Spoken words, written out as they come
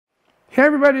Hey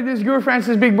everybody, this is Guru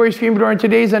Francis Big Boy Screamador, and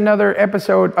today's another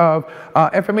episode of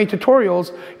FMA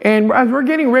Tutorials. And as we're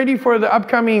getting ready for the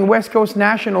upcoming West Coast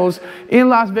Nationals in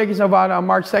Las Vegas, Nevada on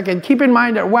March 2nd, keep in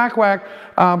mind that Whack Whack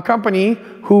company,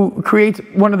 who creates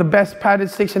one of the best padded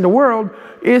sticks in the world,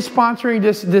 is sponsoring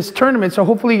this tournament. So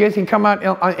hopefully you guys can come out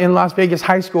in Las Vegas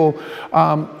High School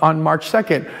on March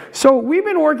 2nd. So we've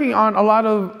been working on a lot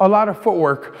of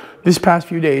footwork this past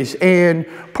few days, and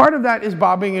part of that is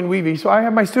bobbing and weaving. So I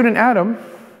have my student Adam.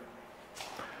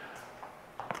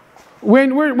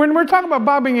 When we're talking about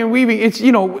bobbing and weaving, it's,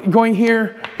 you know, going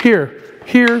here, here,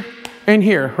 here, and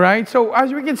here, right? So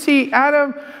as we can see,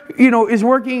 Adam, you know, is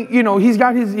working. You know, he's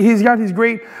got his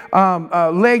great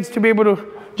legs to be able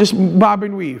to just bob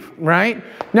and weave, right?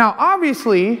 Now,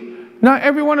 obviously, not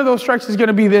every one of those strikes is going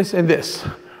to be this and this,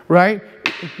 right?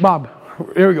 Bob,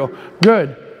 there we go.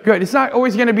 Good. Good. It's not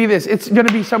always going to be this. It's going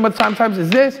to be sometimes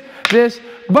it's this.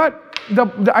 But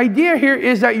the idea here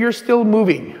is that you're still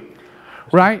moving,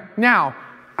 right? Now,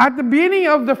 at the beginning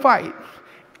of the fight,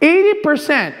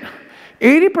 80%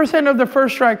 of the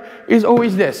first strike is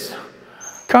always this.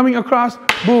 Coming across,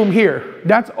 boom, here.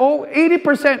 That's all.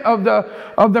 80% of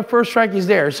the first strike is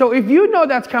there. So if you know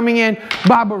that's coming in,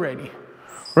 bob already,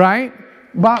 right?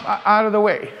 Bob out of the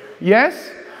way.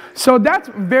 Yes? So that's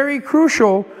very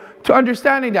crucial to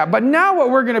understanding that. But now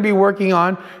what we're going to be working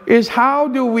on is how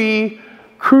do we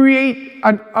create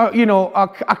a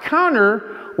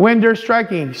counter when they're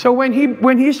striking. So when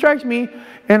he strikes me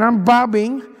and I'm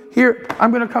bobbing here, I'm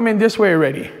going to come in this way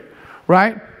already,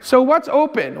 right? So what's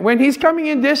open? When he's coming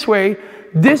in this way,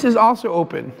 this is also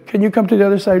open. Can you come to the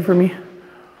other side for me?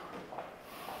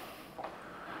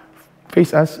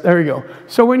 Face us. There we go.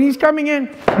 So when he's coming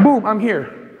in, boom, I'm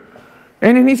here.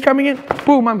 And then he's coming in,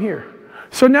 boom, I'm here.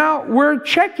 So now we're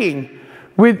checking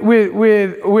with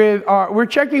our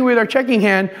checking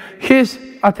hand his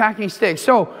attacking stick.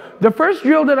 So the first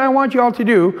drill that I want you all to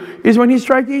do is when he's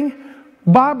striking,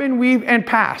 bob and weave and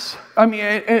pass. I mean,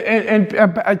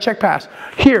 and check pass.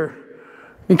 Here.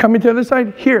 And coming to the other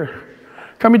side, here.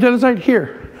 Coming to the other side,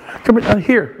 here. Coming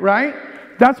here, right?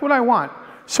 That's what I want.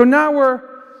 So now we're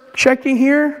checking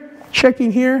here, checking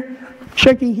here,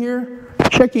 checking here,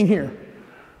 checking here.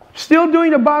 Still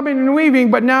doing the bobbing and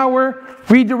weaving, but now we're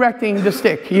redirecting the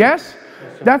stick. Yes?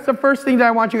 That's the first thing that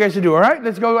I want you guys to do. All right?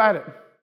 Let's go at it.